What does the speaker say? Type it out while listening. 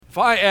If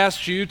I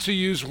asked you to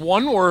use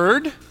one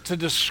word to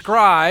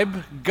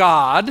describe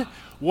God,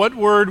 what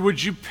word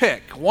would you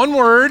pick? One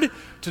word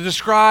to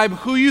describe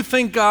who you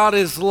think God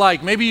is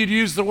like. Maybe you'd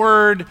use the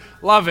word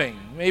loving.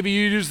 Maybe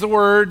you'd use the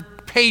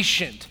word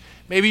patient.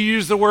 Maybe you'd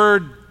use the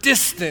word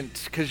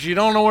distant because you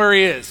don't know where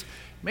he is.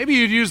 Maybe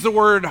you'd use the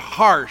word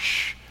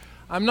harsh.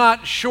 I'm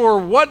not sure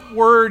what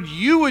word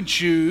you would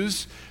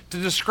choose to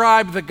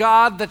describe the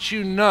God that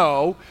you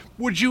know.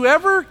 Would you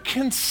ever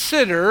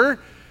consider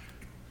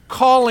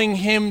calling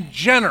him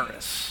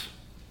generous?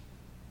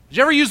 Did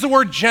you ever use the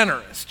word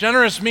generous?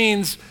 Generous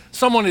means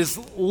someone is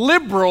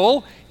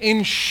liberal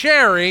in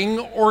sharing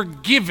or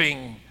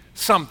giving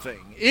something.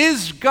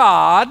 Is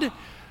God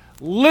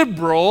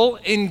liberal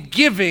in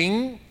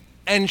giving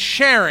and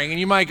sharing? And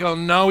you might go,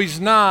 no,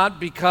 he's not,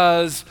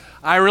 because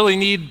I really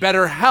need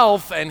better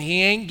health and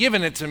he ain't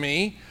giving it to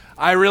me.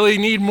 I really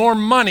need more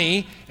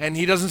money and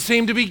he doesn't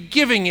seem to be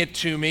giving it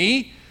to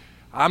me.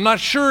 I'm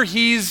not sure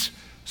he's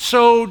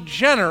so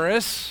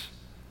generous.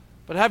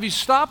 But have you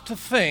stopped to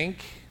think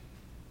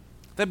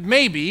that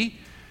maybe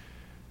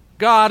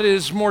God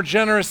is more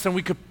generous than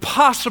we could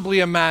possibly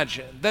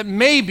imagine? That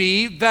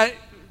maybe that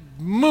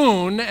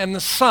moon and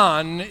the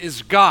sun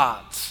is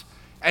God's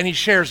and he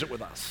shares it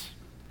with us.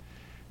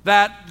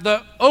 That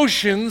the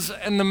oceans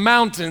and the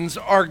mountains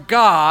are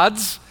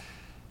God's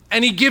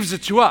and he gives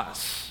it to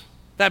us.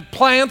 That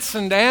plants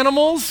and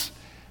animals,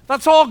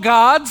 that's all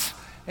God's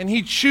and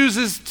he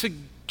chooses to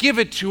give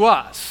it to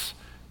us.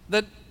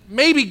 That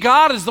maybe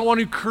God is the one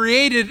who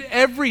created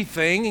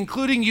everything,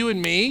 including you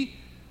and me.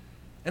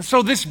 And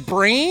so this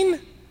brain,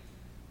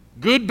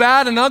 good,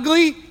 bad, and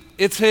ugly,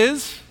 it's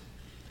his.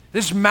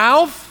 This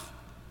mouth,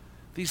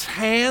 these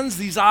hands,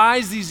 these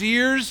eyes, these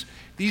ears,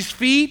 these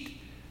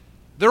feet,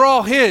 they're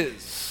all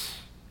his.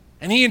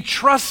 And he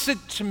entrusts it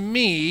to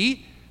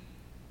me,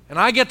 and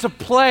I get to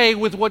play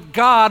with what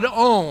God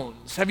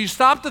owns. Have you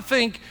stopped to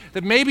think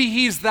that maybe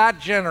he's that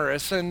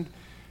generous, and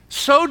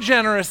so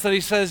generous that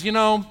he says, you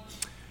know,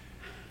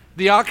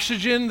 the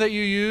oxygen that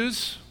you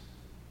use,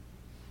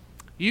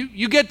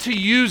 you get to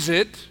use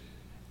it,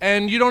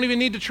 and you don't even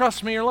need to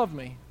trust me or love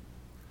me.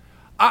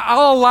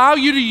 I'll allow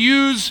you to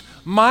use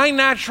my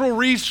natural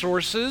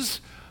resources,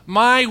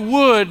 my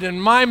wood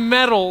and my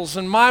metals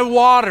and my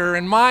water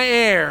and my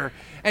air,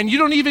 and you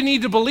don't even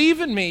need to believe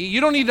in me. You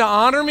don't need to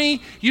honor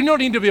me. You don't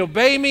need to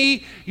obey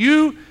me.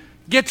 You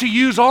get to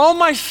use all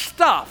my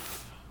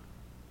stuff,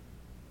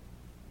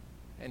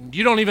 and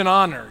you don't even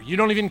honor. You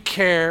don't even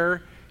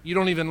care. You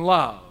don't even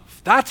love.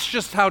 That's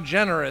just how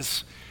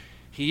generous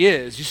he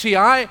is. You see,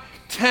 I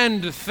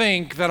tend to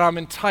think that I'm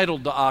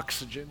entitled to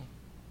oxygen.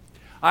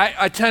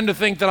 I tend to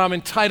think that I'm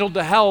entitled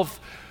to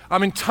health.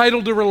 I'm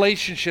entitled to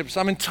relationships.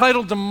 I'm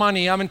entitled to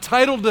money. I'm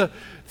entitled to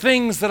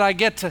things that I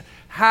get to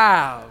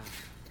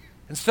have.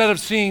 Instead of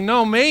seeing,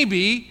 no,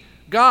 maybe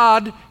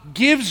God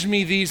gives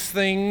me these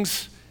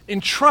things,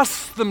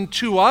 entrusts them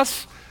to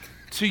us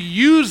to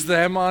use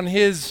them on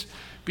his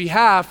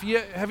behalf.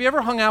 Have you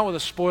ever hung out with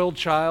a spoiled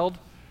child?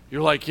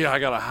 You're like, yeah, I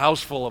got a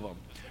house full of them,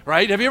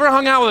 right? Have you ever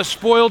hung out with a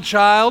spoiled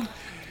child?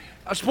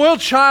 A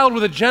spoiled child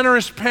with a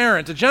generous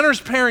parent. A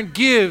generous parent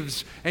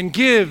gives and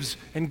gives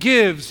and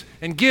gives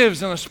and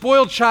gives, and a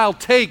spoiled child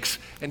takes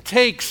and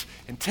takes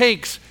and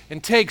takes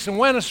and takes. And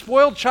when a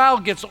spoiled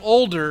child gets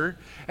older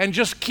and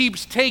just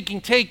keeps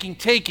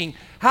taking,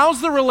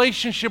 how's the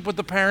relationship with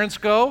the parents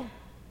go?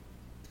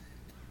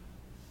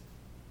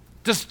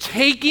 Does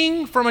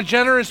taking from a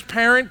generous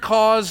parent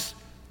cause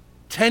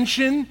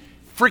tension,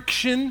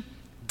 friction,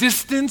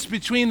 distance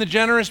between the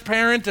generous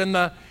parent and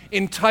the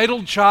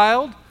entitled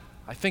child?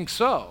 I think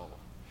so.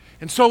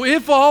 And so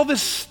if all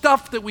this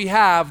stuff that we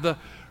have, the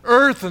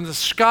earth and the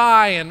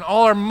sky and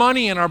all our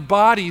money and our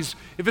bodies,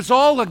 if it's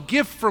all a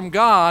gift from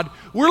God,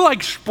 we're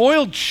like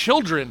spoiled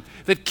children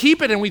that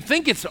keep it and we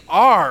think it's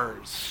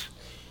ours.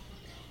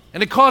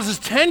 And it causes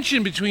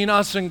tension between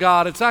us and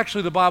God. It's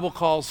actually the Bible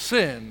calls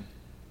sin.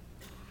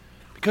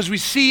 Because we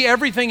see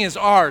everything as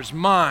ours,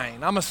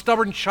 mine. I'm a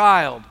stubborn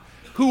child.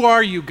 Who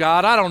are you,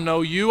 God? I don't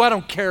know you. I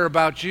don't care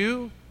about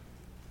you.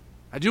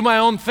 I do my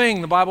own thing.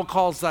 The Bible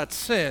calls that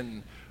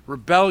sin,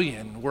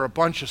 rebellion. We're a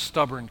bunch of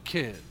stubborn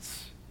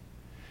kids.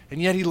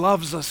 And yet he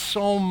loves us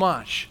so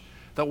much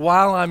that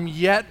while I'm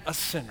yet a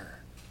sinner,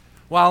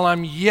 while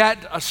I'm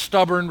yet a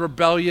stubborn,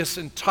 rebellious,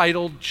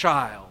 entitled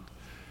child,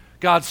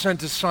 God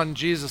sent his son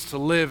Jesus to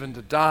live and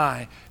to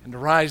die and to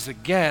rise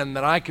again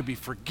that I could be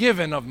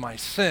forgiven of my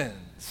sins.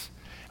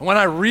 And when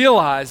I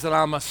realize that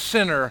I'm a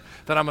sinner,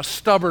 that I'm a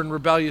stubborn,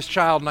 rebellious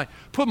child, and I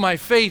put my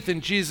faith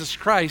in Jesus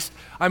Christ,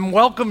 I'm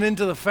welcomed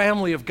into the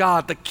family of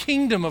God, the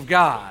kingdom of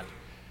God.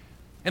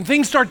 And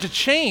things start to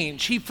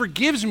change. He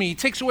forgives me. He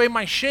takes away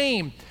my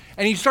shame.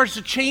 And he starts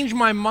to change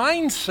my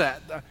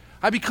mindset.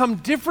 I become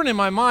different in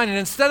my mind. And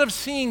instead of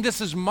seeing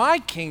this as my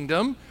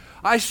kingdom,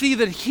 I see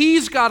that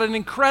he's got an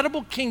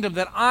incredible kingdom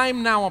that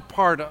I'm now a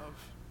part of.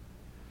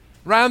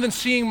 Rather than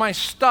seeing my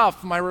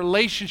stuff, my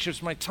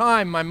relationships, my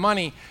time, my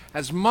money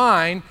as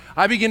mine,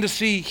 I begin to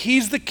see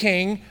he's the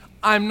king,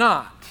 I'm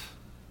not.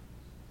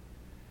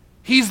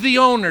 He's the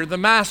owner, the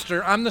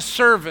master. I'm the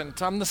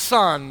servant. I'm the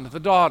son, the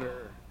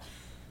daughter.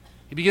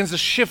 He begins to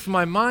shift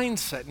my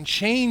mindset and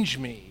change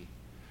me.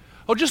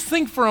 Oh, just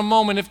think for a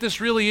moment if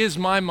this really is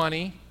my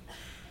money,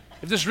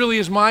 if this really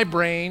is my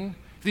brain,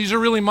 if these are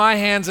really my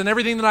hands and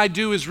everything that I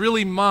do is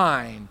really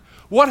mine.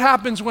 What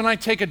happens when I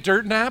take a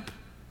dirt nap?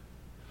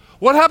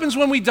 What happens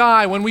when we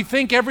die, when we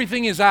think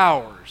everything is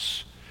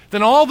ours?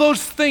 Then all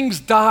those things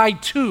die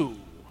too.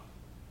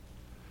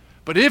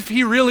 But if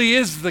he really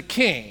is the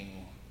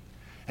king,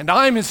 and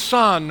I'm his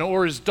son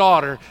or his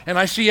daughter, and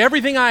I see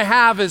everything I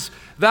have as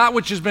that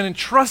which has been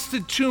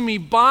entrusted to me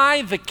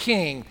by the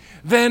king,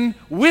 then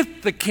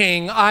with the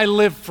king I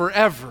live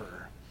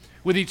forever,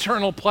 with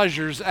eternal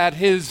pleasures at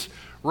his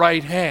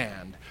right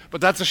hand.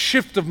 But that's a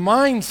shift of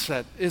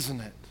mindset, isn't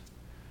it?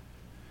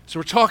 So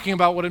we're talking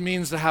about what it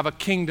means to have a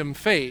kingdom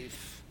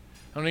faith.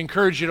 I want to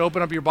encourage you to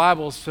open up your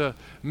Bibles to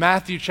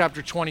Matthew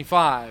chapter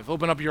 25.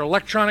 Open up your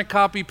electronic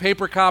copy,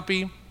 paper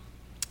copy,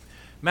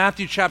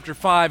 Matthew chapter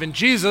 5. And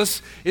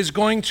Jesus is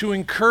going to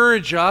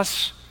encourage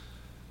us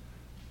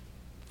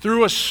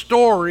through a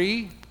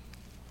story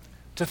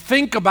to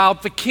think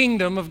about the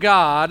kingdom of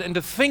God and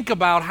to think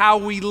about how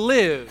we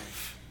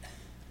live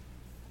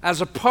as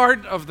a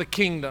part of the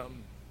kingdom.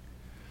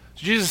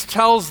 Jesus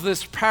tells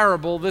this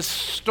parable, this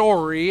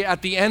story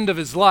at the end of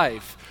his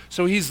life.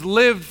 So he's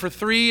lived for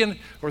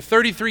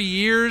 33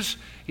 years.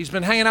 He's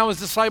been hanging out with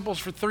his disciples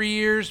for 3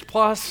 years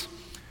plus.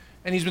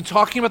 And he's been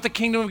talking about the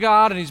kingdom of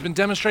God, and he's been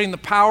demonstrating the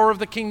power of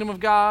the kingdom of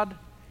God.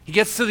 He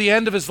gets to the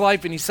end of his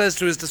life and he says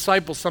to his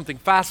disciples something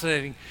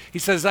fascinating. He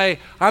says, hey,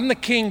 I'm the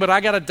king, but I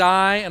got to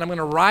die, and I'm going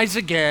to rise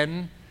again,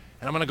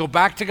 and I'm going to go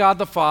back to God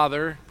the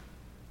Father,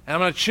 and I'm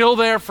going to chill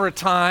there for a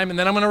time, and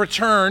then I'm going to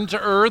return to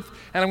earth,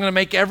 and I'm going to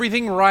make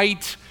everything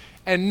right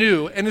and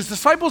new. And his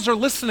disciples are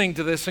listening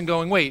to this and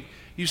going, wait,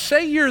 you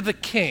say you're the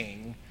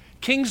king.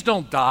 Kings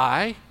don't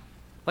die.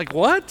 Like,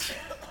 what?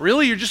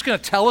 Really? You're just going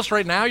to tell us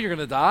right now you're going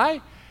to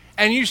die?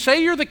 And you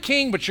say you're the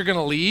king, but you're going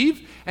to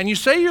leave? And you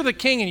say you're the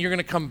king and you're going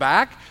to come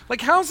back? Like,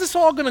 how's this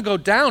all going to go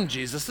down,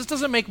 Jesus? This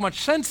doesn't make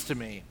much sense to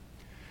me.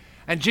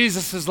 And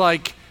Jesus is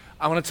like,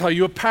 I want to tell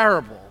you a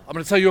parable. I'm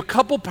going to tell you a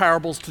couple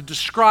parables to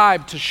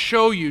describe, to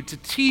show you, to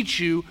teach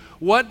you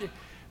what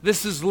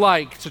this is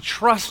like, to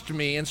trust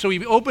me. And so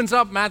he opens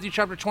up Matthew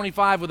chapter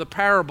 25 with a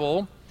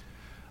parable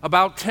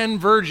about 10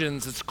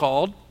 virgins, it's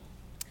called.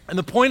 And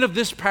the point of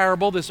this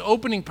parable, this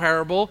opening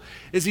parable,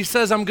 is he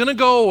says, I'm going to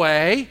go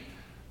away,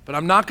 but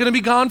I'm not going to be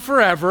gone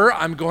forever.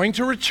 I'm going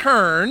to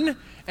return,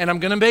 and I'm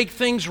going to make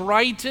things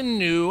right and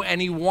new.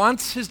 And he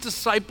wants his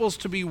disciples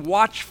to be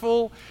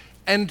watchful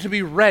and to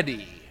be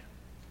ready.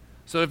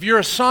 So if you're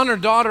a son or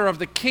daughter of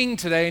the king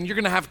today and you're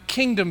going to have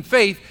kingdom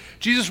faith,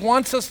 Jesus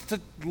wants us to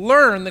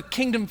learn that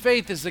kingdom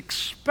faith is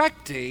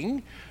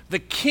expecting the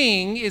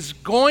king is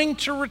going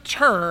to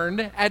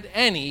return at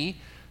any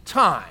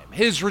time.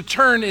 His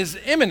return is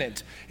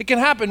imminent. It can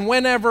happen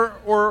whenever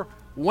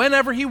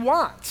he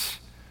wants.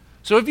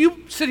 So if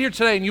you sit here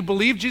today and you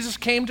believe Jesus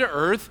came to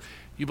earth,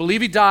 you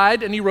believe he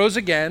died and he rose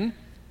again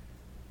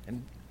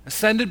and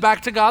ascended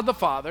back to God the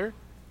Father,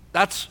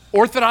 that's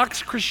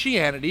Orthodox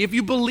Christianity. If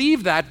you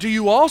believe that, do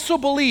you also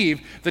believe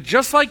that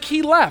just like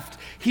he left,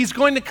 he's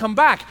going to come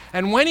back?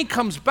 And when he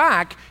comes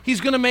back,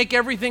 he's going to make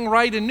everything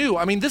right and new.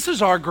 I mean, this is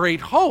our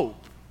great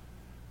hope.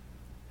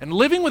 And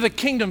living with a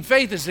kingdom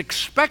faith is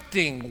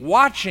expecting,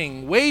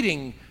 watching,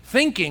 waiting,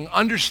 thinking,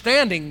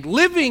 understanding,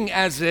 living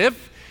as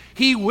if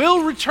he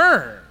will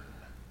return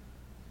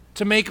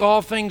to make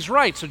all things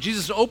right. So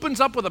Jesus opens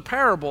up with a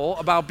parable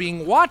about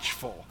being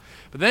watchful.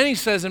 But then he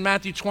says in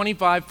Matthew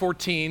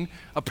 25:14,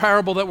 a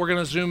parable that we're going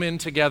to zoom in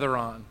together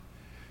on.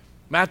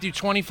 Matthew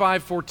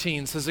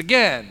 25:14 says,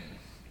 again,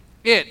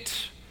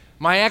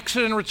 my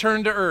exit and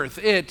return to earth,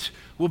 it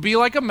will be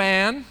like a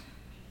man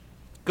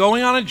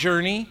going on a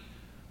journey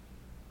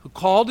who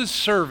called his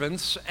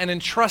servants and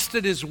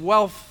entrusted his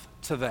wealth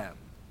to them.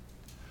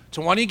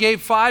 To one he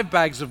gave 5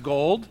 bags of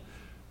gold,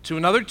 to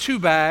another 2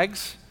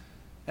 bags,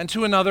 and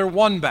to another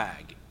 1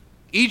 bag,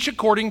 each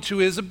according to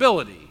his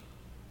ability.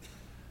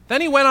 Then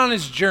he went on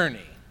his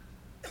journey.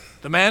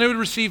 The man who had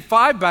received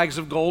 5 bags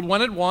of gold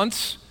went at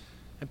once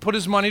and put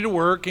his money to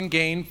work and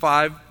gained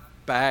 5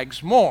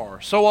 bags more.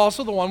 So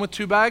also the one with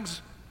 2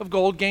 bags of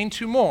gold gained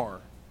 2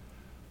 more.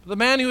 But the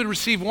man who had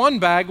received 1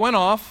 bag went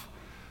off,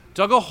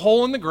 dug a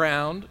hole in the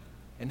ground,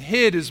 and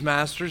hid his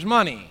master's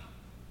money.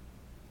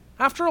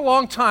 After a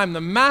long time,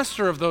 the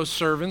master of those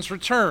servants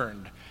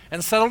returned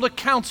and settled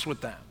accounts with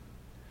them.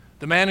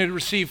 The man who had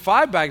received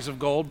 5 bags of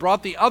gold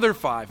brought the other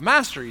 5.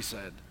 Master, he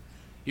said,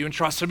 you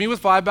entrusted me with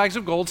 5 bags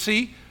of gold.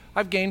 See,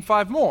 I've gained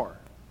 5 more.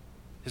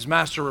 His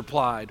master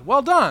replied,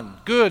 well done,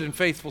 good and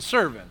faithful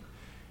servant.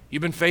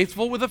 You've been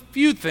faithful with a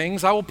few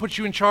things. I will put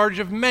you in charge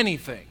of many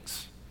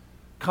things.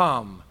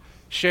 Come,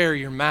 share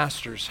your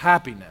master's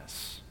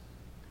happiness.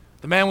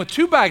 The man with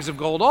 2 bags of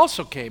gold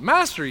also came.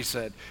 Master, he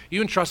said,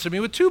 you entrusted me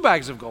with 2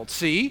 bags of gold.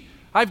 See,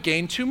 I've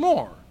gained 2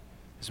 more.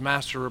 His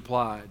master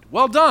replied,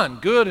 well done,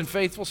 good and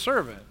faithful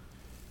servant.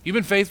 You've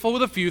been faithful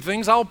with a few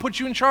things. I will put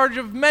you in charge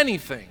of many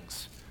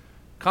things.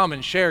 Come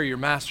and share your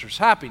master's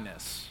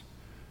happiness.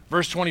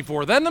 Verse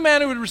 24, then the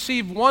man who had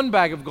received 1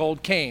 bag of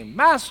gold came.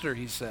 Master,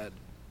 he said,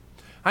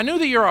 I knew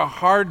that you're a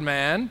hard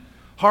man,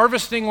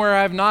 harvesting where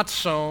I have not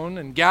sown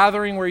and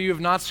gathering where you have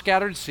not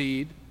scattered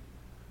seed.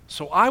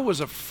 So I was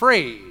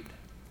afraid,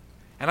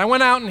 and I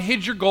went out and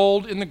hid your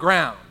gold in the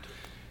ground.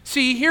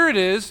 See, here it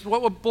is,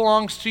 what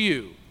belongs to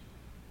you.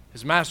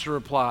 His master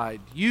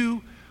replied,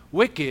 you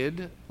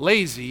wicked,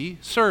 lazy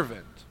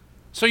servant.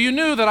 So you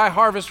knew that I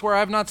harvest where I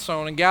have not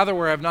sown and gather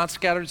where I have not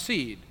scattered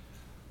seed.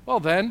 Well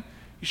then,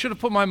 you should have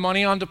put my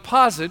money on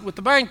deposit with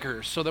the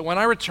bankers, so that when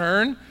I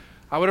return,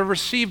 I would have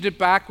received it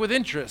back with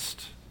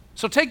interest.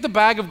 So take the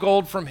bag of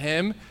gold from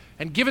him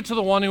and give it to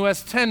the one who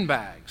has 10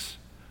 bags.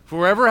 For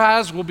whoever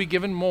has will be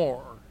given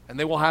more, and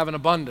they will have an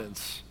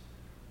abundance.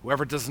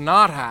 Whoever does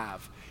not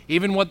have,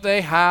 even what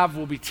they have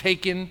will be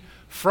taken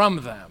from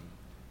them.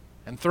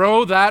 And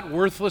throw that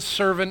worthless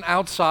servant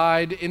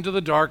outside into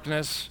the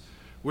darkness,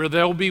 where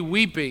there will be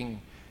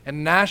weeping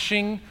and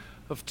gnashing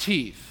of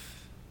teeth.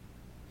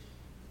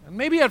 And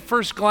maybe at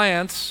first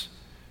glance,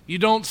 you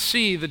don't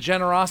see the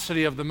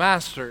generosity of the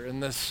master in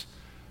this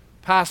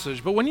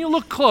passage. But when you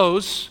look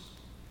close,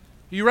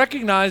 you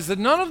recognize that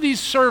none of these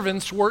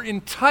servants were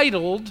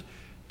entitled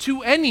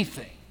to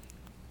anything.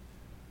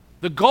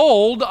 The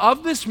gold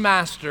of this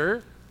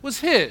master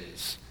was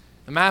his.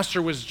 The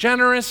master was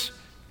generous,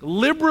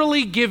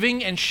 liberally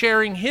giving and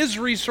sharing his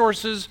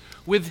resources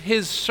with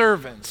his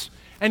servants.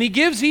 And he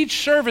gives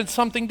each servant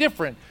something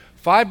different.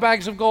 5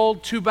 bags of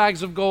gold, 2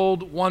 bags of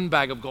gold, 1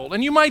 bag of gold.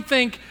 And you might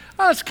think,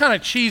 oh, it's kind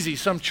of cheesy,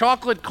 some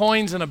chocolate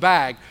coins in a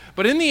bag.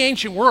 But in the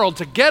ancient world,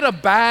 to get a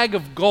bag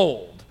of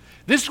gold,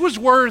 this was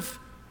worth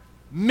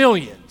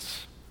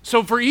millions.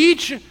 So for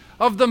each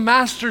of the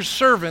master's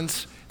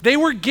servants, they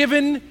were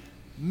given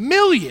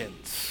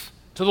millions.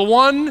 To the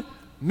one,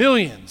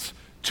 millions.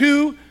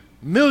 2,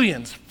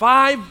 millions.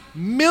 5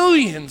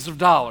 millions of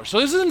dollars. So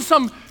this isn't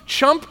some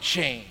chump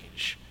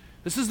change.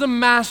 This is the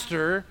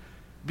master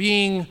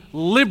being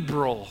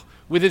liberal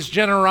with his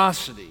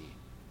generosity.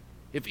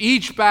 If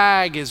each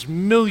bag is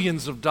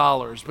millions of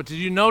dollars, but did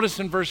you notice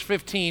in verse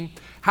 15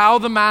 how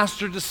the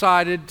master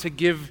decided to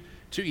give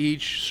to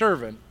each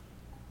servant?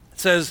 It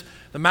says,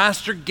 the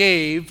master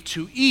gave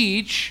to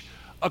each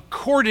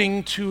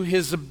according to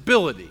his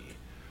ability.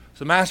 So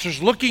the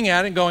master's looking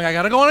at it and going, I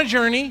got to go on a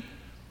journey.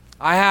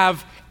 I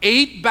have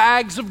 8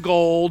 bags of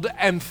gold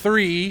and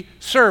 3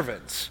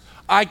 servants.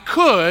 I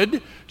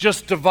could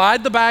just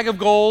divide the bag of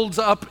golds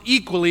up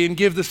equally and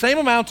give the same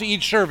amount to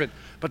each servant,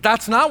 but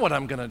that's not what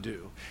I'm going to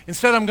do.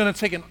 Instead, I'm going to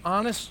take an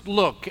honest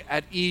look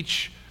at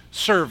each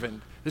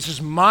servant. This is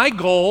my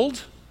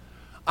gold.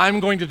 I'm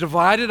going to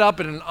divide it up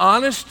in an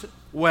honest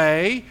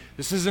way.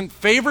 This isn't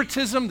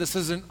favoritism. This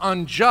isn't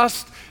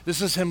unjust. This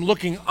is him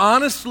looking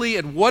honestly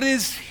at what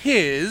is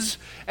his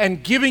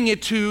and giving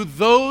it to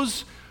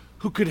those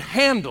who could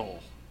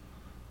handle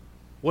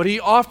what he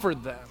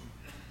offered them.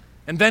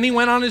 And then he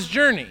went on his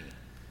journey.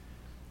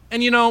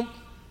 And you know,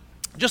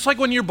 just like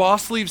when your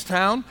boss leaves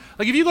town,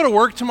 like if you go to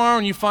work tomorrow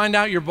and you find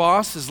out your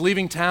boss is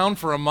leaving town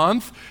for a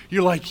month,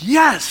 you're like,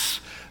 yes,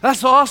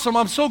 that's awesome.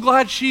 I'm so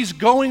glad she's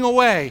going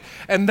away.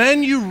 And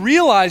then you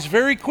realize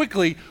very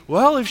quickly,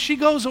 well, if she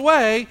goes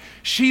away,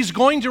 she's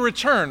going to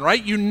return,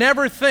 right? You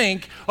never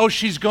think, oh,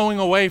 she's going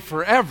away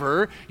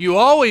forever. You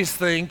always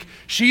think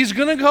she's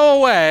going to go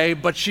away,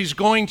 but she's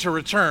going to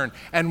return.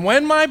 And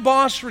when my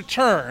boss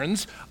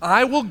returns,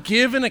 I will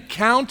give an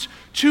account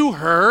to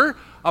her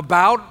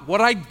about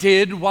what I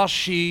did while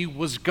she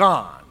was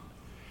gone.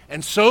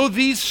 And so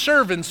these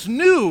servants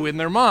knew in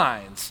their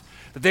minds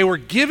that they were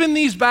given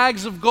these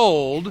bags of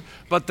gold,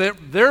 but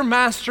that their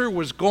master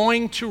was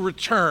going to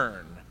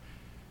return.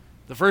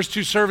 The first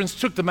 2 servants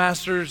took the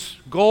master's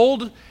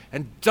gold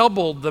and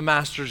doubled the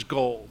master's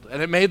gold.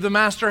 And it made the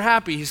master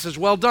happy. He says,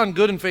 well done,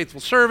 good and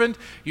faithful servant.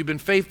 You've been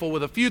faithful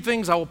with a few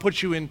things. I will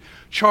put you in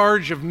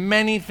charge of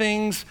many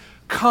things.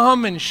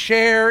 Come and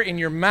share in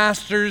your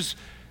master's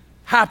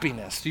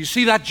happiness. Do you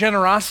see that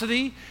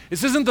generosity?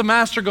 This isn't the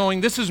master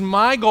going, this is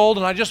my gold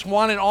and I just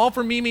want it all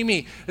for me, me,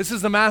 me. This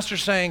is the master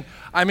saying,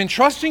 I'm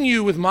entrusting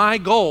you with my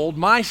gold,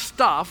 my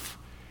stuff,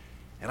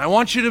 and I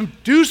want you to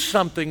do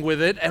something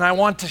with it, and I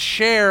want to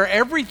share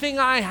everything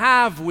I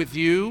have with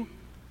you.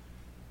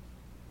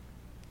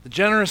 The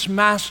generous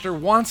master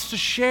wants to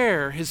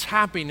share his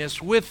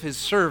happiness with his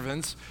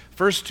servants.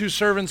 First 2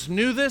 servants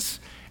knew this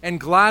and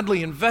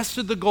gladly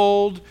invested the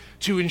gold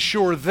to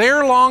ensure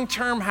their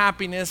long-term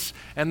happiness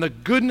and the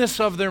goodness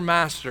of their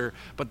master.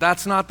 But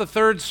that's not the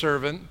 3rd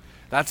servant.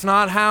 That's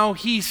not how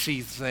he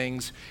sees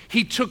things.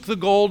 He took the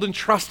gold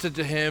entrusted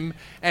to him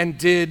and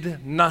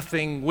did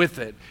nothing with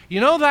it. You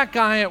know that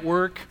guy at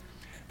work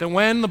that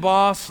when the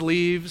boss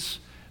leaves,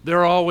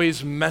 they're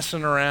always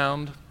messing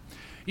around?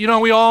 You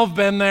know, we all have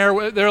been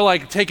there. They're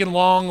like taking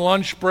long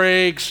lunch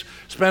breaks,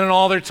 spending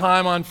all their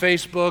time on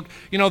Facebook.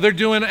 You know, they're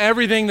doing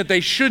everything that they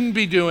shouldn't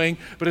be doing,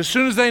 but as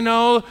soon as they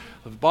know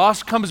the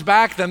boss comes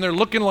back, then they're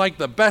looking like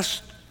the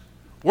best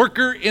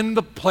worker in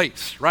the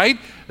place, right?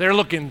 They're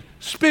looking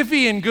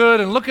spiffy and good,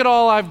 and look at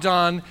all I've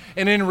done.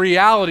 And in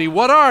reality,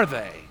 what are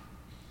they?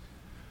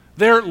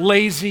 They're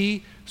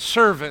lazy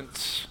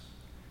servants.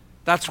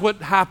 That's what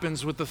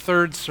happens with the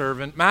third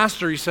servant.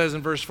 Master, he says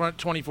in verse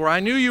 24, I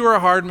knew you were a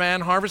hard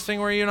man,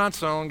 harvesting where you're not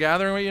sown,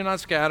 gathering where you're not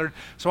scattered.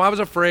 So I was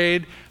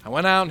afraid. I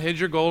went out and hid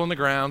your gold in the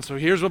ground. So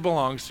here's what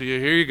belongs to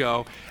you. Here you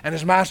go. And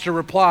his master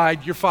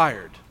replied, you're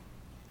fired.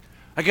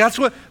 Like that's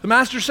what the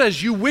master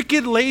says, you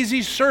wicked,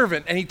 lazy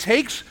servant. And he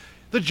takes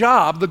the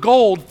job, the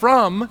gold,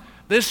 from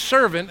this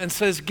servant and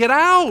says, get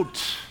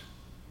out.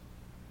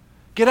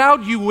 Get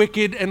out, you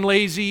wicked and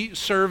lazy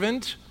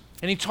servant.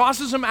 And he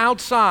tosses him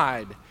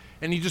outside.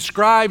 And he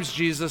describes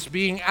Jesus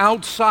being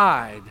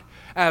outside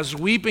as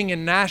weeping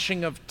and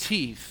gnashing of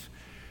teeth.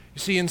 You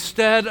see,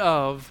 instead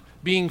of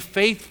being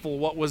faithful,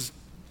 what was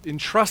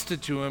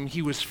entrusted to him,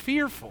 he was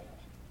fearful.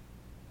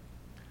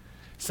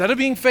 Instead of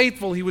being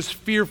faithful, he was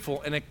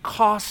fearful, and it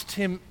cost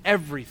him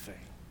everything.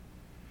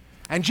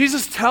 And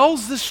Jesus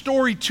tells this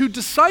story to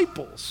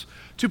disciples,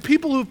 to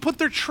people who have put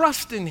their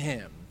trust in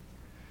him,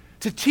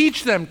 to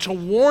teach them, to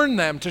warn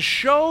them, to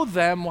show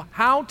them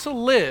how to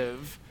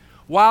live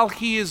while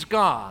he is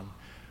gone.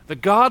 The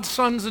God's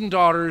sons and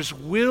daughters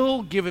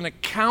will give an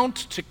account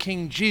to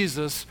King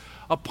Jesus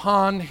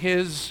upon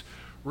his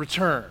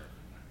return.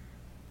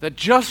 That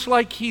just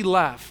like he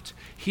left,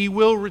 he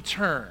will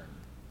return.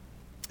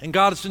 And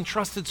God has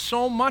entrusted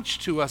so much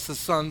to us as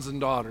sons and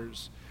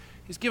daughters.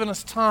 He's given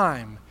us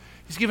time.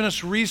 He's given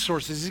us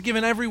resources. He's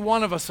given every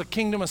one of us a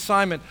kingdom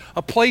assignment,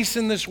 a place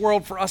in this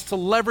world for us to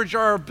leverage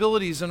our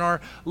abilities and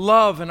our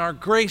love and our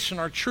grace and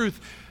our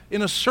truth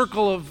in a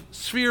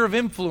sphere of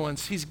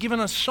influence. He's given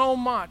us so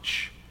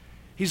much.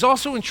 He's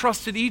also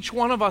entrusted each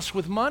one of us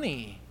with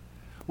money,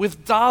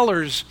 with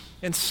dollars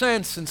and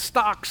cents and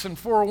stocks and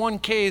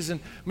 401ks and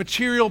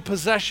material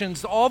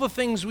possessions, all the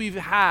things we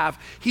have.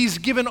 He's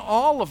given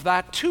all of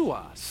that to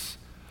us.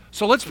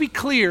 So let's be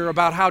clear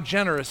about how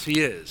generous he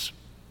is.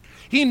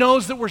 He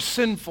knows that we're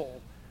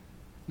sinful,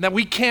 that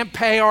we can't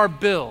pay our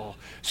bill.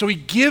 So he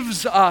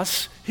gives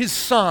us his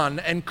son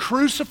and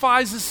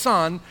crucifies his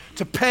son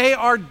to pay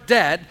our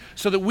debt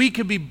so that we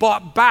could be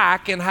bought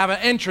back and have an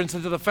entrance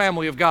into the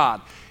family of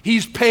God.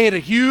 He's paid a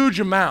huge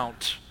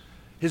amount,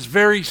 his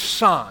very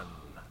son,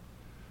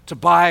 to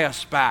buy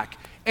us back.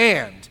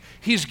 And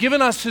he's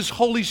given us his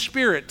Holy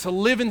Spirit to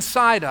live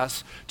inside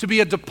us, to be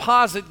a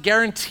deposit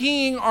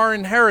guaranteeing our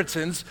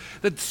inheritance,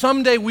 that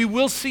someday we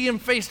will see him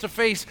face to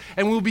face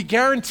and we'll be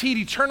guaranteed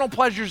eternal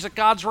pleasures at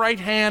God's right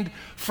hand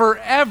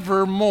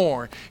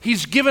forevermore.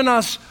 He's given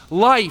us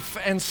life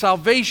and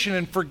salvation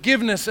and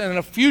forgiveness and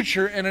a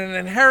future and an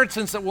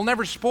inheritance that will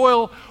never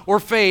spoil or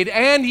fade.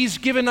 And he's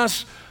given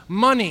us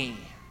money.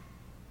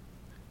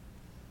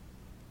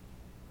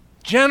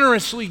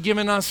 Generously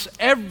given us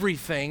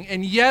everything,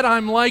 and yet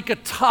I'm like a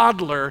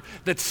toddler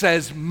that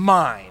says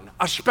mine,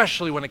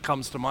 especially when it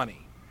comes to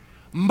money.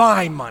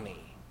 My money.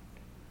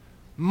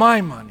 My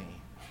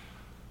money.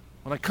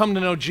 When I come to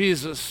know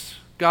Jesus,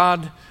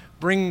 God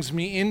brings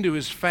me into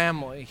his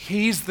family.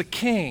 He's the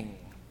king,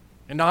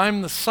 and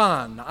I'm the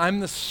son.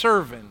 I'm the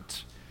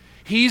servant.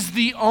 He's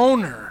the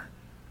owner.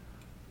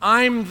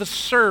 I'm the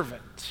servant.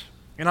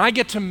 And I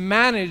get to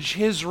manage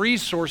his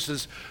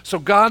resources. So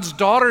God's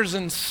daughters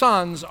and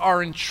sons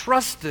are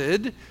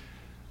entrusted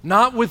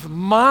not with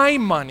my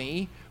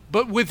money,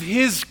 but with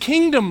his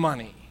kingdom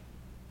money.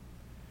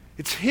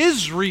 It's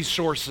his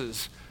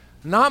resources,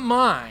 not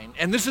mine.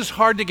 And this is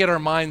hard to get our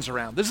minds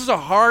around. This is a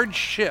hard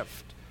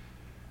shift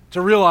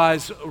to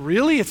realize,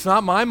 really, it's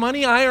not my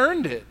money? I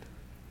earned it.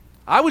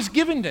 I was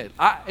given it.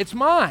 It's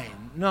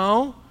mine.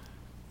 No.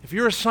 If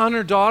you're a son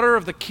or daughter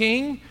of the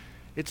king,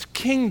 it's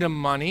kingdom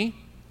money.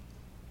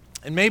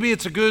 And maybe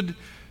it's a good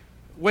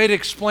way to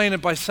explain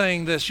it by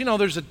saying this. You know,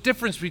 there's a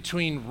difference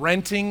between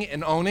renting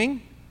and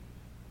owning,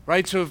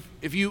 right? So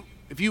if you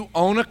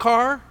own a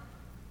car,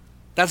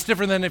 that's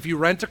different than if you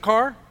rent a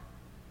car.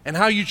 And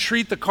how you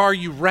treat the car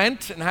you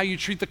rent and how you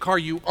treat the car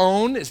you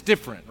own is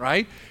different,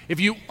 right? If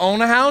you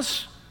own a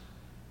house,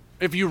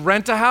 if you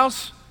rent a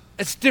house,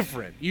 it's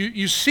different.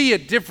 You see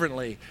it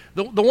differently.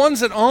 The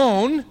ones that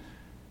own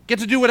get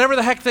to do whatever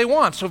the heck they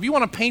want. So if you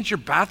want to paint your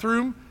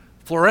bathroom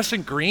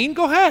fluorescent green,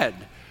 go ahead.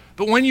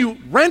 But when you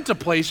rent a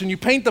place and you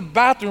paint the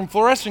bathroom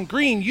fluorescent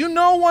green, you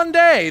know one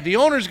day the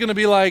owner's going to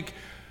be like,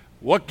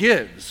 what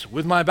gives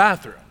with my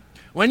bathroom?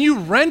 When you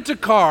rent a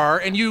car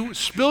and you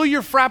spill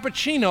your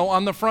Frappuccino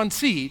on the front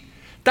seat,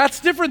 that's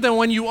different than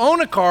when you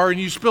own a car and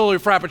you spill your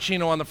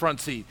Frappuccino on the front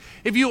seat.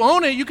 If you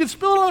own it, you can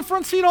spill it on the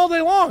front seat all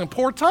day long and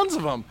pour tons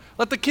of them.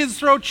 Let the kids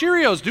throw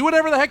Cheerios. Do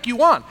whatever the heck you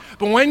want.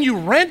 But when you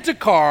rent a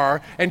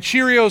car and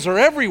Cheerios are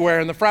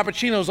everywhere and the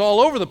Frappuccino's all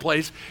over the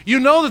place, you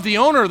know that the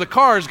owner of the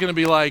car is going to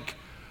be like,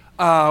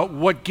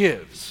 what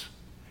gives?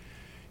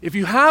 If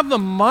you have the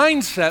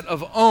mindset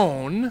of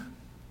own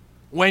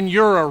when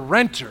you're a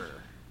renter,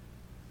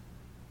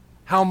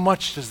 how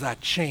much does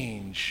that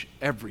change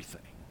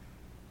everything?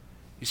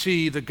 You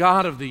see, the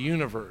God of the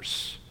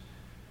universe,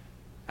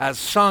 as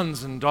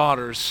sons and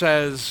daughters,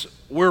 says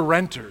we're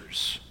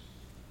renters.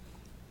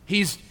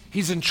 He's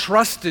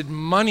entrusted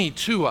money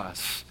to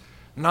us,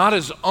 not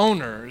as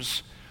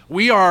owners.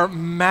 We are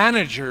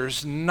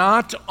managers,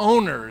 not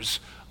owners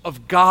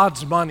of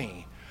God's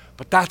money.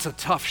 But that's a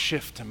tough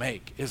shift to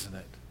make, isn't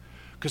it?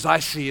 Because I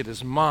see it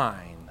as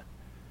mine.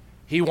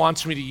 He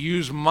wants me to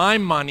use my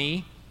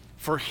money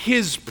for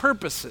his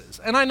purposes.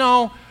 And I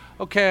know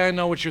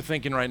what you're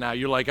thinking right now.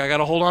 You're like, I got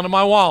to hold on to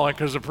my wallet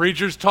because the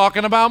preacher's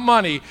talking about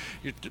money.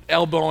 You're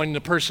elbowing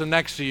the person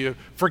next to you.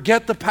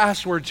 Forget the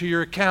password to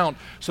your account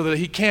so that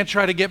he can't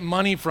try to get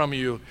money from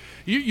you.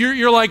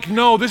 You're like,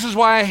 no, this is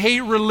why I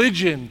hate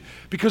religion,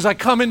 because I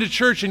come into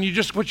church and you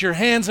just put your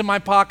hands in my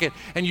pocket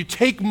and you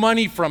take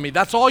money from me.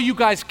 That's all you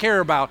guys care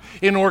about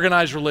in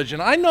organized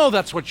religion. I know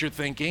that's what you're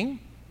thinking.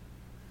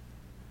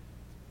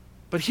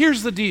 But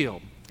here's the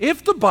deal.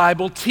 If the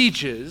Bible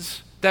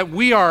teaches that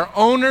we are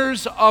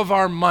owners of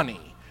our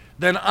money,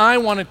 then I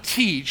want to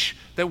teach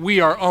that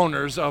we are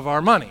owners of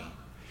our money.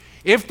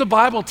 If the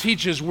Bible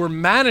teaches we're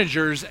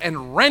managers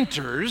and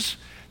renters,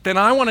 then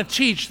I want to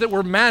teach that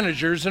we're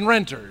managers and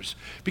renters.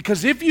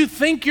 Because if you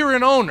think you're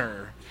an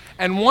owner,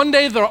 and one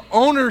day the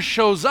owner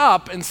shows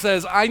up and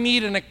says, I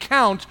need an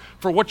account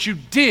for what you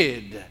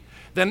did,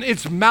 then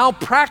it's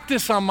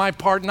malpractice on my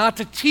part not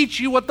to teach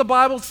you what the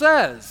Bible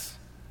says.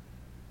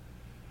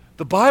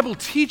 The Bible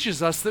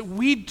teaches us that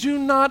we do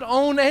not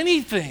own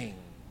anything.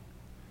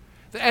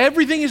 That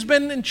everything has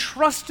been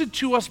entrusted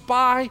to us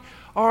by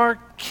our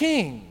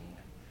King.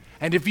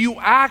 And if you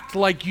act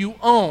like you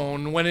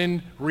own when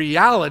in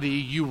reality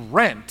you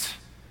rent,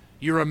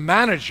 you're a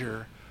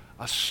manager,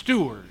 a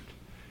steward,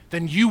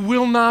 then you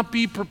will not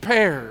be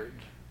prepared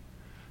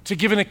to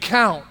give an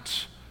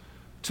account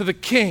to the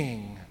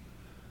King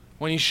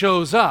when he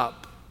shows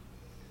up.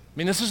 I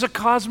mean, this is a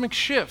cosmic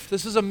shift.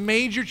 This is a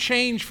major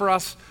change for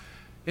us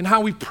in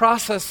how we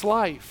process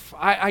life.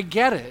 I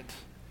get it.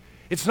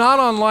 It's not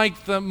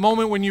unlike the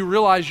moment when you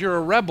realize you're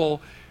a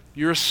rebel,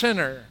 you're a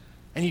sinner,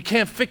 and you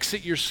can't fix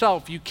it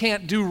yourself. You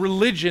can't do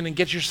religion and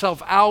get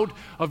yourself out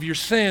of your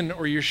sin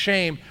or your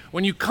shame.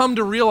 When you come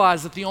to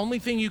realize that the only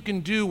thing you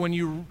can do when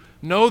you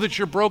know that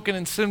you're broken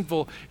and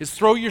sinful is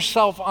throw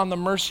yourself on the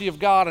mercy of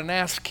God and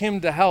ask him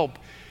to help.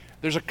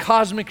 There's a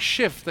cosmic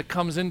shift that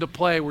comes into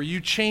play where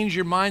you change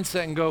your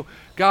mindset and go,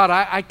 God,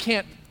 I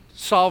can't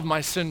solve my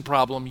sin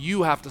problem.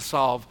 You have to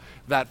solve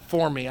that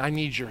for me. I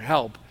need your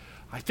help.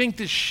 I think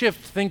this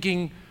shift,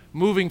 thinking,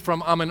 moving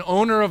from I'm an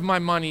owner of my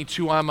money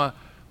to I'm a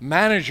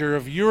manager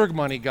of your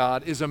money,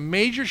 God, is a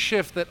major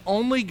shift that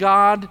only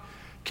God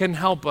can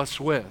help us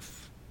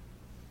with.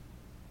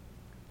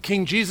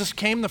 King Jesus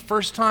came the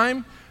first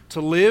time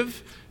to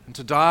live and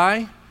to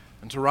die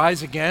and to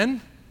rise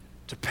again,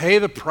 to pay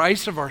the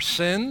price of our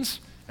sins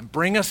and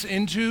bring us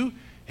into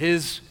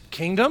his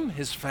kingdom,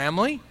 his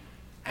family.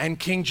 And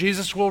King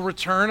Jesus will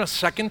return a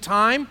second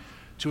time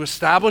to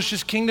establish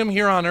his kingdom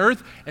here on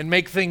earth and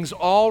make things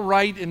all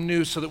right and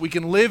new so that we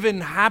can live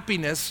in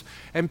happiness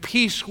and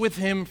peace with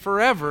him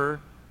forever.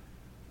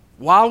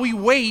 While we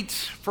wait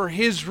for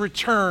his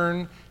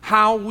return,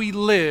 how we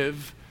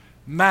live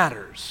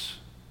matters.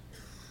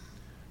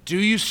 Do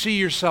you see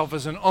yourself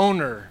as an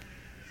owner,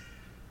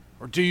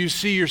 or do you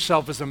see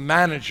yourself as a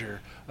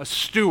manager, a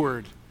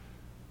steward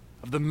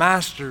of the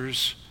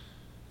master's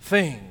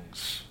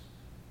things?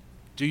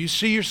 Do you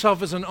see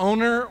yourself as an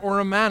owner or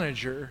a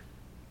manager?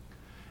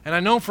 And I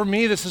know for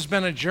me this has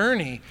been a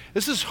journey.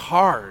 This is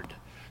hard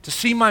to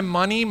see my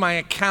money, my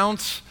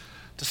accounts,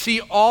 to see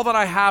all that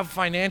I have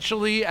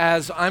financially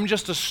as I'm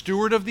just a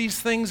steward of these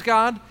things,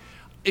 God.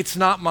 It's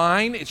not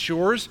mine, it's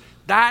yours.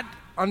 That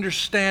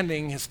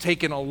understanding has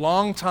taken a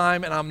long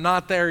time and I'm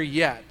not there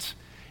yet.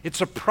 It's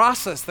a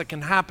process that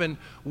can happen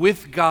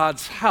with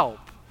God's help.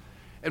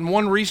 And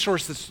one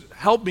resource that's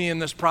helped me in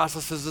this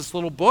process is this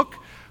little book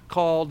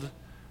called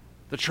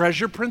The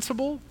Treasure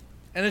Principle,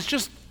 and it's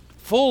just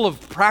full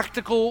of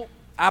practical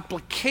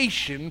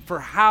application for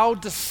how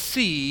to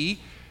see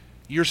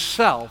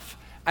yourself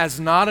as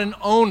not an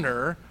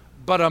owner,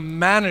 but a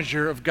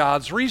manager of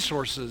God's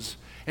resources.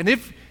 And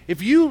if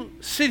you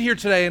sit here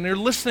today and you're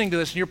listening to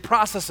this and you're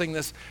processing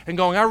this and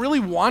going, I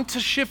really want to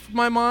shift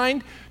my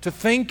mind to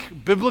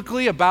think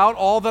biblically about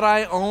all that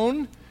I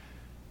own,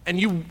 and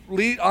you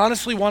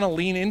honestly want to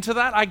lean into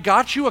that, I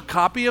got you a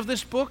copy of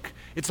this book.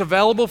 It's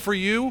available for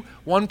you,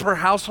 one per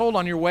household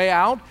on your way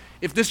out.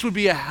 If this would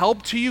be a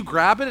help to you,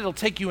 grab it. It'll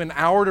take you an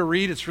hour to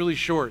read. It's really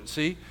short,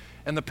 see?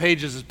 And the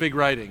pages is big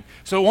writing.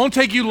 So it won't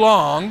take you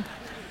long.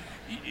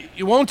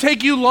 It won't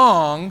take you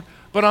long,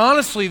 but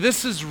honestly,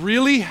 this has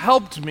really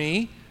helped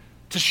me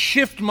to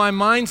shift my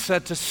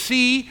mindset to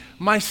see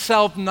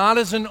myself not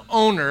as an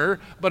owner,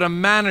 but a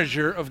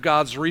manager of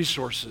God's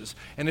resources.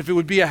 And if it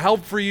would be a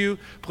help for you,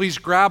 please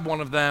grab one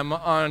of them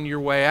on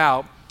your way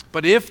out.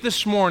 But if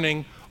this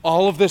morning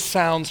all of this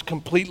sounds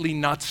completely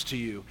nuts to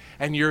you,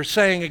 and you're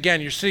saying, again,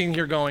 you're sitting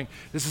here going,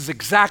 this is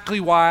exactly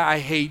why I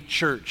hate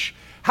church.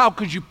 How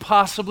could you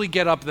possibly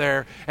get up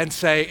there and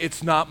say,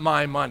 it's not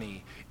my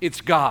money, it's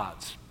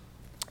God's?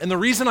 And the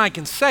reason I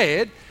can say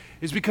it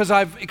is because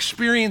I've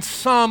experienced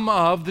some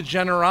of the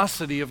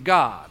generosity of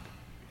God.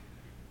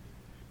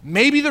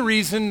 Maybe the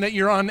reason that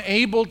you're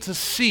unable to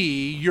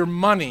see your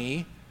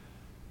money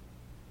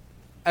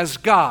as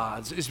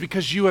God's is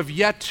because you have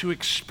yet to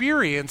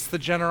experience the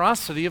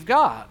generosity of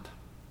God.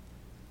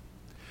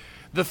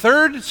 The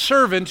third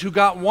servant who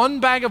got 1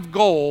 bag of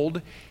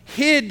gold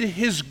hid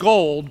his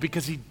gold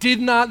because he did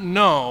not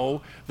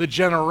know the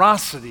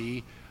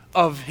generosity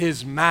of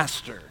his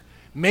master.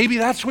 Maybe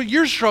that's what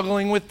you're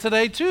struggling with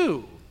today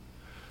too.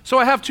 So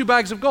I have 2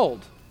 bags of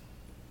gold.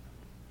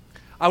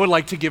 I would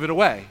like to give it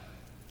away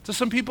to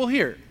some people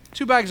here.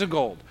 2 bags of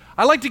gold.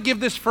 I like to give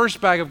this first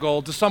bag of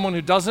gold to someone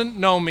who doesn't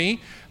know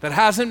me, that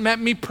hasn't met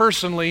me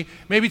personally.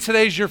 Maybe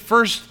today's your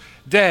first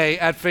day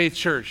at Faith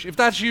Church. If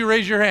that's you,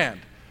 raise your hand.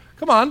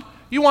 Come on,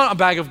 you want a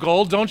bag of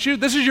gold, don't you?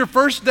 This is your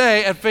first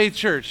day at Faith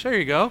Church. There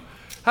you go.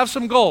 Have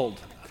some gold.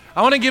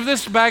 I want to give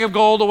this bag of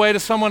gold away to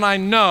someone I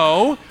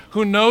know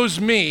who knows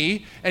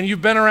me, and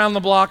you've been around the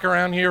block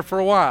around here for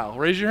a while.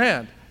 Raise your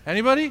hand.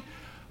 Anybody?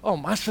 Oh,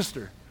 my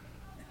sister.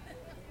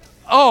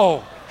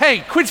 Oh,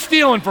 hey, quit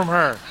stealing from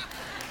her.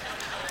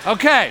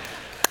 Okay.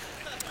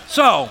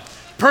 So,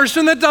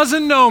 person that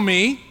doesn't know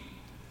me.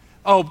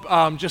 Oh,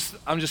 I'm just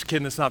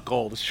kidding. It's not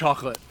gold. It's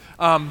chocolate.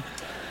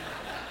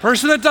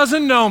 Person that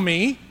doesn't know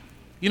me,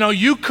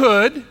 you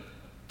could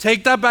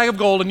take that bag of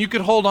gold and you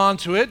could hold on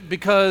to it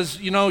because,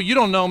 you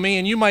don't know me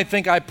and you might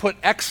think I put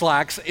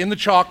X-Lax in the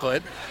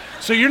chocolate.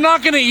 So you're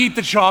not going to eat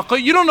the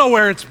chocolate. You don't know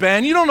where it's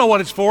been. You don't know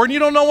what it's for, and you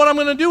don't know what I'm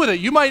going to do with it.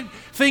 You might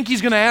think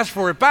he's going to ask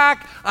for it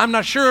back. I'm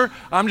not sure.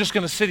 I'm just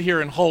going to sit here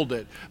and hold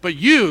it. But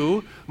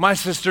you, my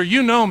sister,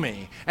 you know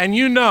me, and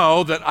you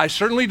know that I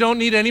certainly don't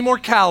need any more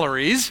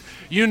calories.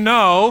 You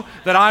know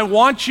that I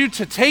want you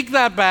to take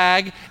that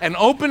bag and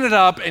open it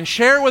up and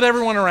share it with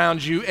everyone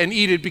around you and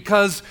eat it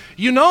because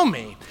you know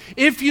me.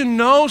 If you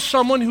know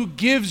someone who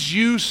gives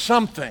you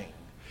something,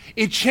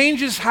 it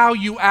changes how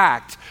you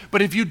act.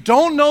 But if you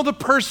don't know the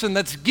person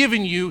that's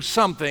giving you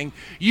something,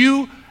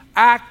 you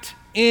act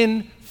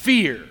in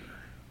fear.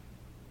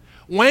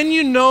 When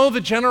you know the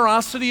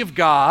generosity of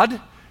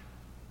God,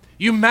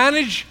 you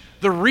manage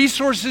the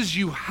resources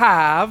you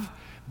have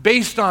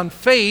based on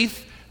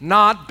faith,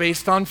 not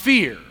based on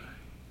fear.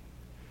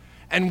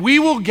 And we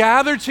will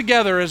gather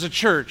together as a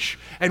church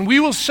and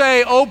we will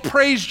say, oh,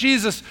 praise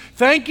Jesus.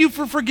 Thank you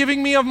for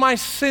forgiving me of my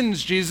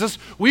sins, Jesus.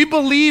 We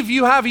believe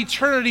you have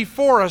eternity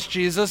for us,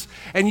 Jesus.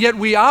 And yet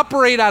we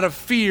operate out of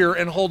fear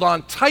and hold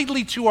on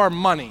tightly to our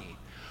money.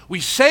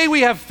 We say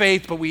we have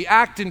faith, but we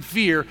act in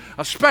fear,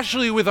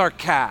 especially with our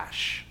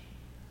cash.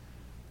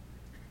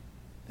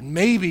 And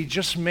maybe,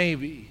 just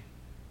maybe,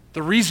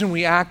 the reason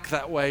we act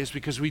that way is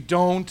because we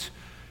don't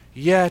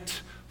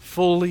yet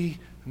fully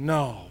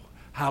know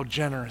how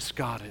generous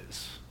God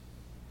is.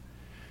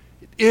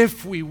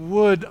 If we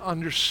would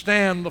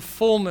understand the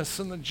fullness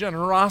and the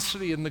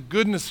generosity and the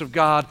goodness of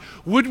God,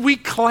 would we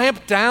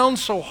clamp down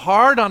so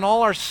hard on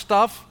all our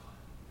stuff?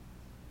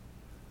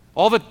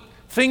 All the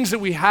things that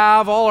we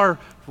have, all our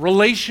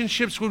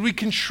relationships, would we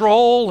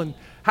control and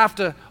have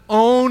to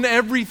own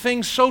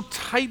everything so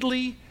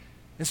tightly?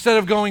 Instead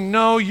of going,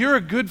 no, you're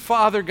a good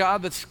Father,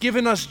 God, that's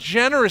given us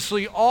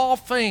generously all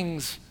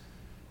things.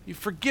 You've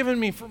forgiven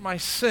me for my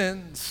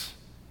sins.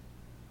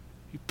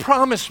 You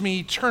promised me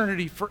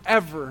eternity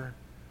forever.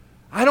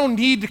 I don't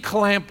need to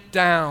clamp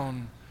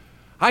down.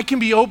 I can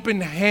be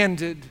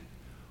open-handed.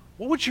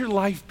 What would your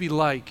life be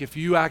like if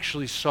you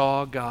actually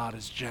saw God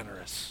as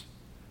generous?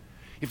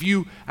 If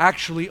you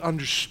actually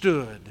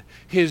understood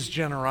His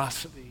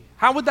generosity?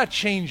 How would that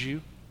change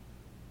you?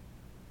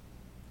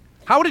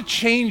 How would it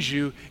change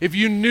you if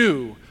you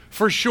knew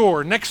for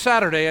sure next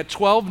Saturday at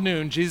 12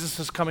 noon Jesus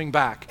is coming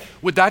back?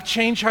 Would that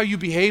change how you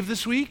behave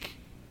this week?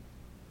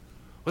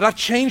 Would that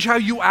change how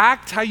you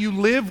act, how you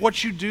live,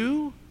 what you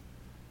do?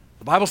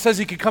 The Bible says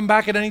He could come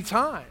back at any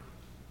time.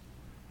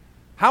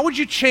 How would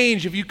you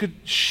change if you could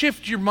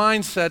shift your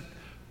mindset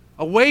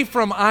away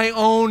from I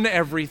own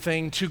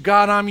everything to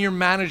God, I'm your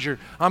manager,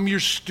 I'm your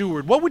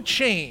steward? What would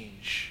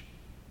change?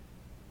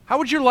 How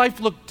would your life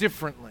look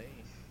differently?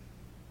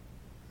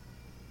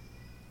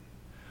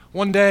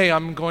 One day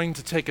I'm going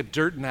to take a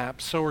dirt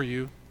nap, so are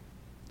you.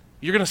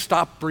 You're going to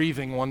stop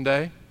breathing one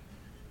day.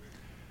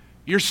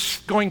 You're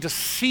going to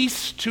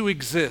cease to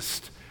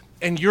exist,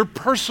 and your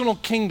personal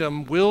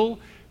kingdom will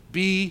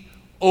be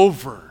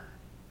over.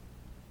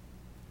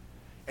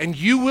 And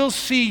you will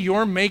see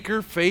your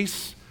Maker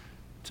face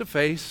to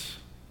face.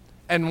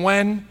 And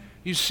when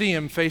you see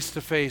Him face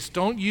to face,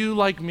 don't you,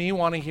 like me,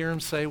 want to hear Him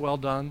say, well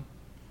done?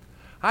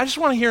 I just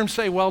want to hear Him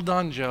say, well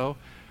done, Joe.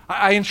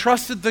 I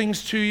entrusted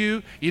things to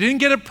you. You didn't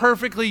get it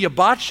perfectly. You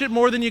botched it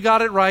more than you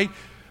got it right.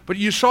 But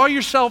you saw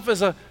yourself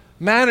as a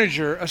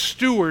manager, a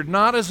steward,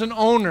 not as an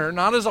owner,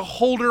 not as a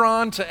holder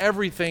on to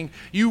everything.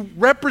 You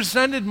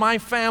represented my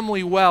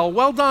family well.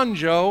 Well done,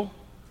 Joe.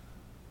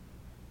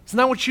 Isn't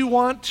that what you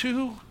want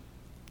too?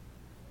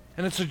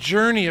 And it's a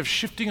journey of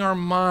shifting our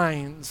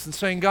minds and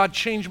saying, God,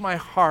 change my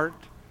heart.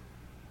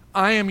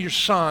 I am your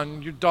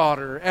son, your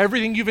daughter.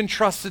 Everything you've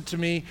entrusted to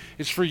me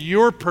is for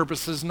your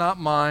purposes, not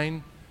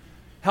mine.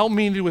 Help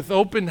me with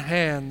open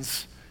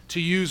hands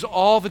to use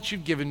all that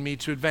you've given me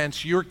to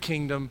advance your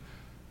kingdom,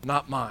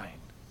 not mine.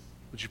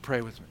 Would you pray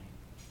with me?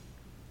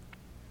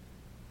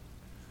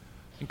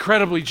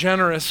 Incredibly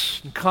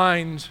generous and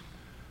kind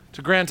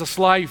to grant us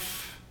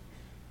life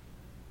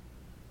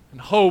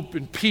and hope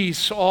and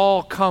peace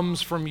all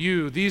comes from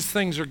you. These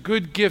things are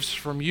good gifts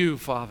from you,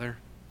 Father.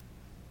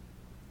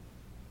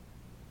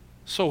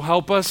 So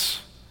help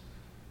us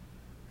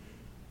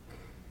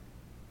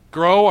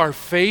grow our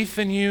faith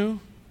in you.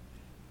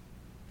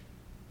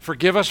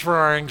 Forgive us for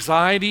our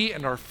anxiety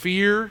and our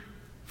fear.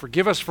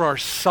 Forgive us for our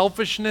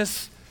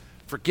selfishness.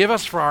 Forgive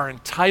us for our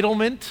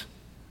entitlement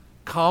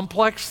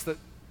complex that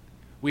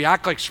we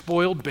act like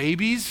spoiled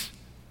babies.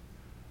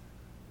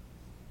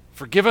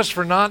 Forgive us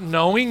for not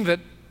knowing that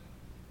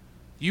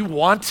you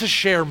want to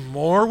share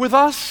more with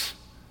us,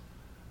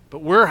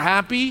 but we're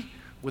happy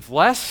with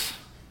less.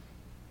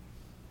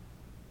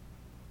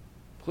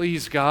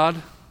 Please,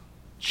 God,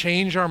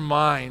 change our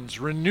minds,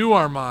 renew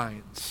our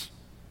minds.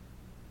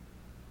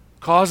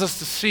 Cause us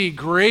to see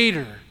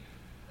greater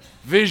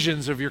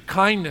visions of your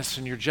kindness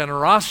and your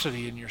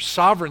generosity and your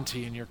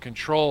sovereignty and your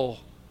control.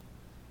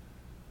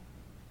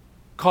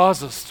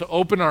 Cause us to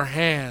open our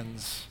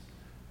hands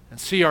and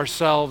see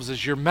ourselves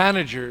as your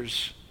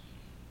managers,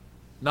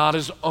 not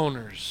as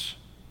owners.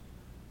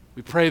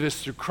 We pray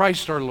this through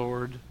Christ our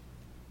Lord.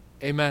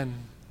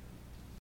 Amen.